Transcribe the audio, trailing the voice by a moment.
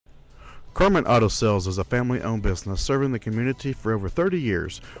Karman Auto Sales is a family-owned business serving the community for over 30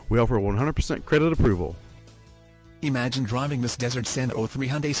 years. We offer 100% credit approval. Imagine driving this desert sand '03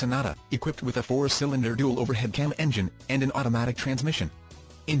 Hyundai Sonata, equipped with a 4-cylinder dual overhead cam engine, and an automatic transmission.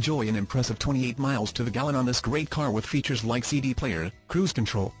 Enjoy an impressive 28 miles to the gallon on this great car with features like CD player, cruise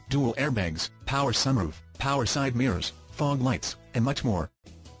control, dual airbags, power sunroof, power side mirrors, fog lights, and much more.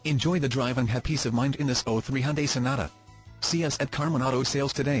 Enjoy the drive and have peace of mind in this '03 Hyundai Sonata. See us at Karman Auto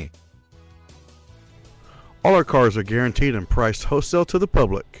Sales today. All our cars are guaranteed and priced wholesale to the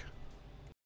public.